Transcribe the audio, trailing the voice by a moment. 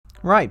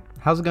Right,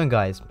 how's it going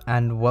guys,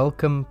 and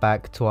welcome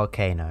back to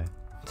Arcano.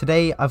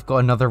 Today I've got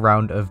another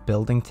round of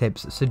building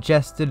tips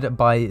suggested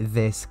by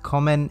this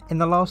comment in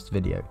the last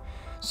video.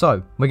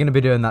 So we're going to be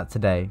doing that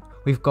today.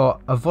 We've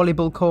got a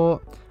volleyball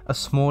court, a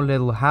small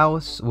little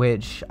house,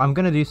 which I'm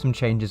going to do some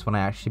changes when I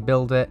actually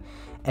build it,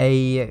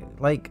 a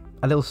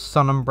little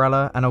sun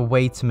umbrella, and a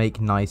way to make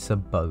nicer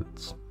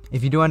boats.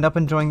 If you do end up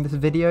enjoying this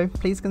video,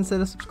 please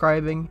consider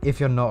subscribing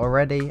if you're not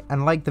already,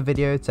 and like the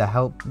video to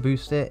help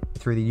boost it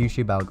through the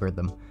YouTube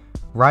algorithm.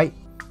 Right,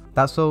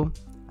 that's all,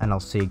 and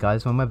I'll see you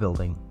guys when we're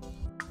building.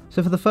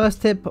 So for the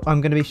first tip, I'm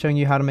going to be showing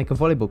you how to make a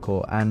volleyball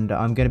court, and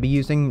I'm going to be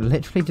using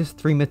literally just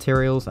 3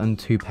 materials and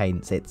 2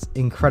 paints. It's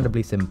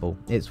incredibly simple.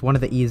 It's one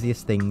of the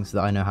easiest things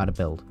that I know how to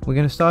build. We're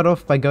going to start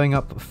off by going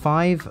up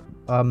 5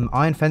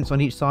 iron fence on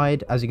each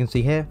side, as you can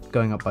see here,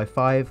 going up by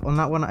 5. On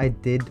that one I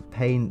did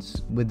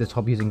paint with the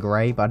top using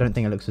grey, but I don't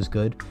think it looks as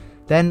good.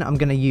 Then I'm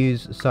going to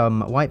use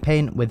some white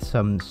paint with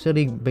some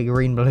silly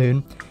green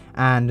balloon,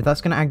 and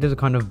that's going to act as a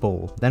kind of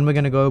ball. Then we're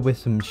going to go with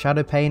some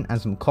shadow paint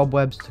and some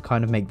cobwebs to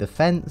kind of make the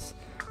fence.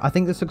 I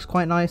think this looks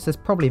quite nice. There's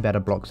probably better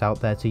blocks out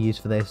there to use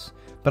for this,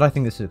 but I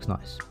think this looks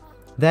nice.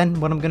 Then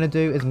what I'm going to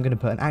do is I'm going to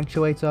put an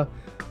actuator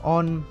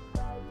on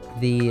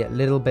the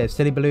little bit of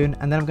silly balloon,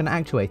 and then I'm going to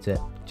actuate it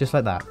just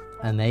like that,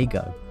 and there you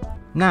go.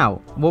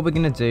 Now what we're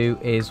going to do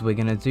is we're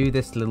going to do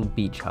this little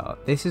beach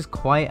hut. This is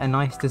quite a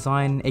nice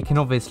design. It can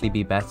obviously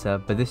be better,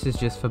 but this is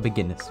just for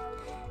beginners.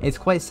 It's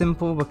quite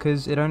simple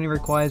because it only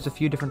requires a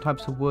few different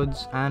types of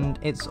woods, and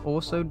it's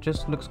also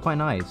just looks quite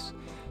nice.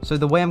 So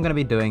the way I'm going to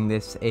be doing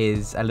this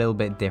is a little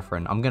bit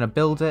different. I'm going to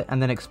build it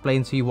and then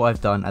explain to you what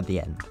I've done at the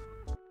end.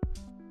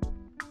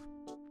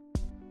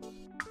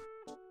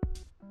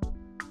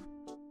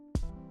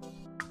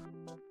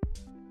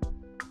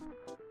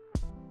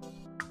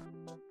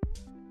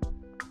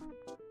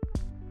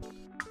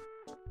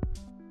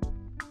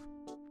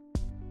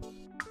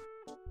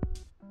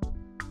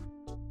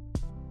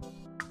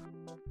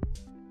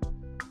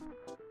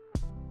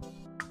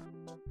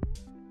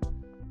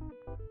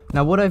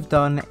 Now what I've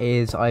done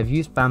is I've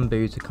used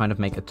bamboo to kind of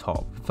make a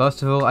top.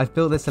 First of all, I've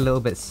built this a little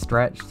bit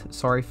stretched,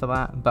 sorry for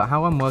that, but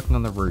how I'm working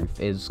on the roof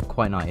is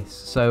quite nice.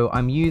 So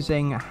I'm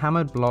using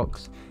hammered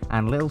blocks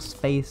and little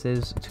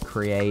spaces to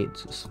create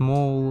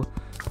small,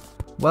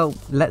 well,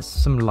 lets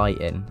some light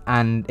in.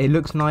 And it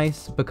looks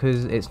nice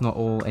because it's not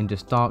all in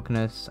just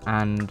darkness,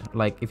 and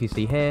like if you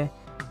see here,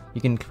 you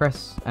can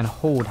press and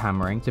hold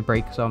hammering to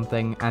break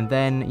something, and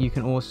then you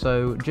can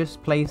also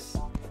just place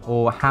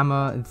or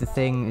hammer the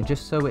thing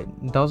just so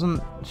it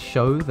doesn't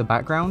show the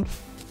background.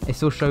 It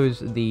still shows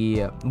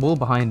the wall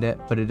behind it,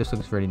 but it just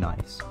looks really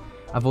nice.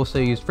 I've also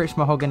used rich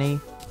mahogany,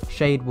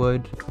 shade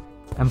wood,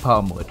 and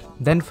palm wood.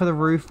 Then for the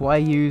roof, what I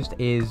used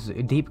is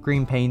deep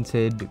green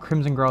painted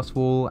crimson grass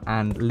wool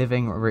and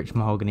living rich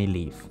mahogany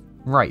leaf.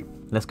 Right,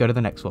 let's go to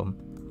the next one.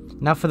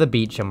 Now for the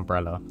beach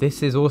umbrella.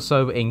 This is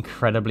also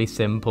incredibly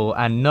simple,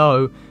 and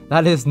no,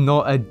 that is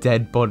not a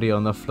dead body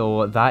on the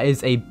floor. That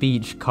is a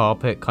beach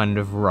carpet kind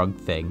of rug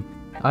thing.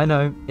 I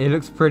know, it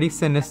looks pretty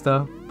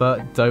sinister,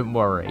 but don't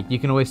worry, you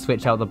can always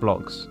switch out the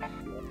blocks.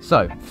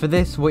 So for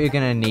this, what you're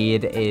going to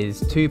need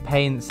is 2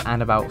 paints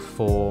and about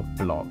 4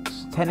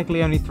 blocks.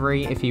 Technically only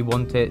 3 if you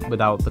want it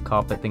without the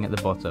carpet thing at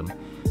the bottom.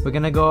 We're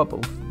going to go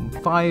up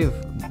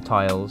 5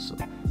 tiles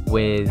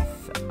with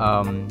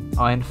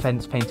iron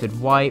fence painted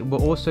white. We're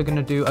also going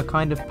to do a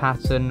kind of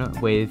pattern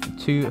with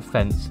 2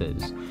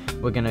 fences.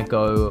 We're going to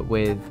go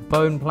with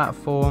bone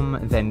platform,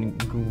 then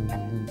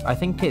I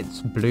think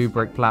it's blue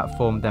brick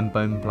platform, then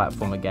bone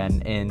platform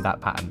again in that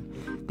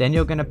pattern. Then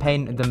you're going to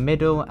paint the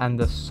middle and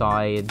the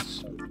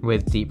sides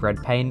with deep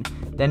red paint.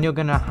 Then you're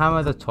going to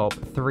hammer the top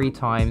 3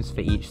 times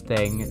for each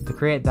thing to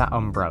create that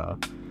umbrella.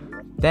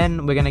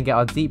 Then we're going to get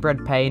our deep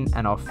red paint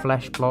and our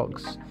flesh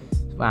blocks,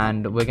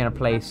 and we're going to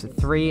place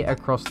 3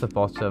 across the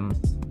bottom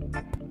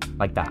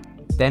like that.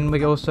 Then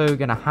we're also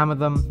going to hammer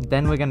them.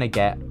 Then we're going to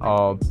get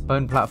our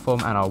bone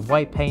platform and our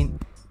white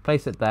paint,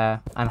 place it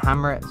there and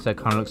hammer it so it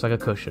kind of looks like a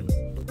cushion.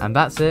 And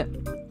that's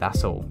it,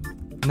 that's all.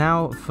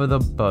 Now for the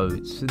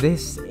boats.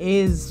 This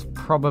is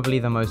probably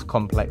the most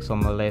complex on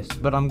the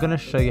list, but I'm going to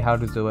show you how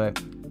to do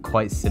it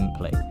quite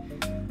simply.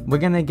 We're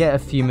going to get a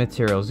few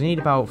materials. You need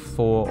about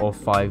 4 or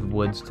 5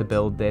 woods to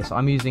build this.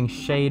 I'm using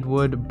shade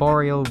wood,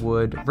 boreal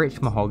wood,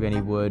 rich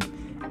mahogany wood,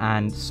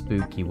 and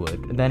spooky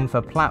wood. Then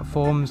for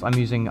platforms, I'm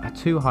using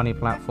 2 honey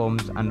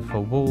platforms, and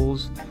for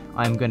walls,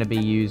 I'm going to be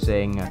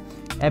using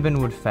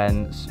ebonwood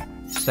fence,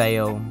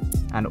 sail,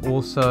 and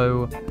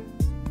also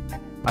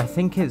I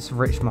think it's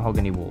rich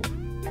mahogany wool.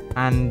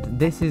 And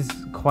this is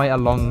quite a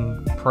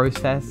long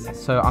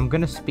process, so I'm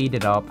going to speed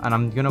it up and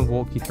I'm going to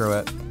walk you through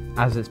it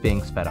as it's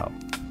being sped up.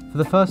 For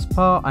the first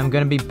part, I'm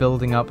going to be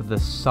building up the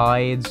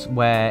sides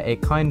where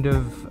it kind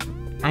of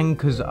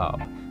anchors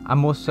up.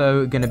 I'm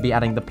also going to be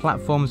adding the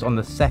platforms on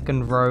the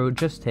second row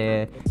just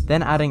here,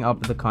 then adding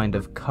up the kind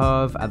of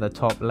curve at the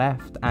top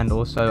left and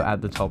also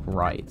at the top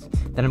right.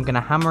 Then I'm going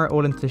to hammer it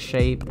all into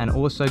shape and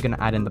also going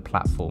to add in the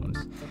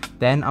platforms.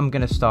 Then I'm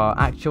going to start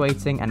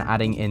actuating and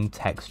adding in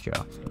texture.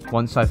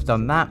 Once I've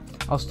done that,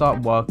 I'll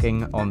start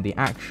working on the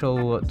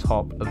actual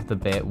top of the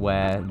bit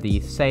where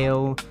the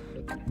sail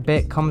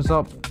bit comes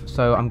up.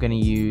 So I'm going to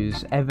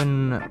use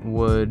Evan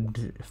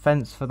wood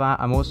fence for that.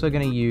 I'm also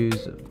going to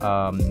use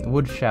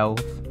wood shelf,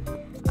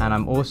 and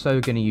I'm also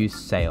going to use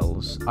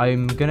sails.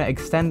 I'm going to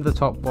extend the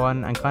top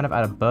one and kind of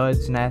add a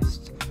bird's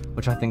nest,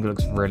 which I think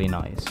looks really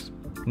nice.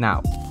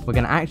 Now, we're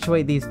going to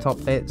actuate these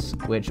top bits,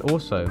 which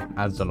also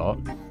adds a lot.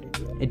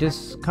 It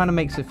just kind of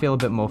makes it feel a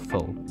bit more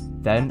full.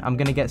 Then I'm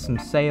going to get some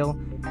sail,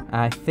 and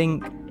I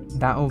think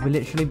that will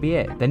literally be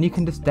it. Then you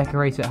can just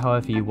decorate it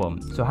however you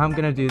want. So how I'm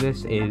going to do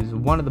this is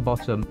one at the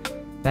bottom,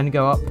 then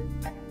go up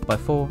by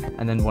 4,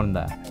 and then one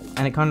there.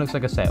 And it kind of looks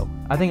like a sail.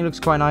 I think it looks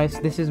quite nice.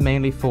 This is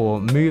mainly for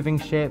moving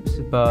ships,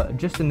 but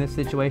just in this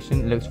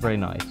situation, it looks really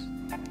nice.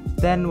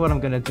 Then what I'm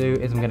going to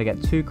do is I'm going to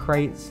get 2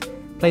 crates,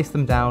 place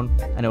them down,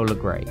 and it will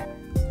look great.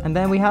 And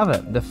then we have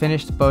it, the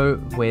finished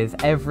boat with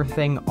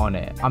everything on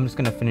it. I'm just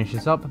going to finish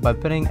this up by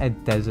putting a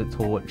desert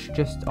torch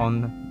just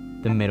on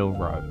the middle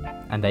row.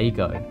 And there you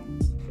go.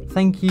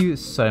 Thank you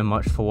so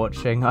much for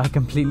watching. I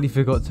completely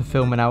forgot to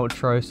film an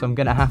outro, so I'm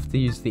going to have to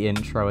use the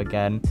intro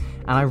again.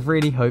 And I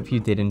really hope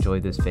you did enjoy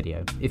this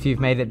video. If you've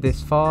made it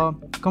this far,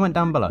 comment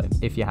down below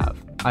if you have.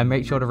 I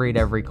make sure to read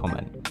every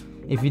comment.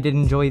 If you did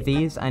enjoy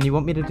these and you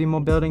want me to do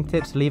more building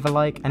tips, leave a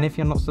like. And if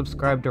you're not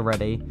subscribed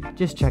already,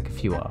 just check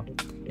if you are.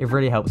 It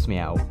really helps me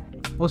out.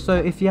 Also,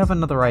 if you have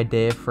another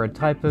idea for a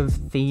type of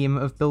theme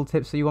of build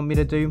tips that you want me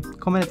to do,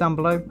 comment it down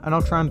below and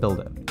I'll try and build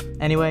it.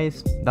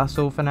 Anyways, that's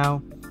all for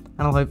now,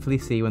 and I'll hopefully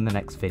see you in the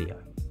next video.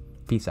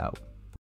 Peace out.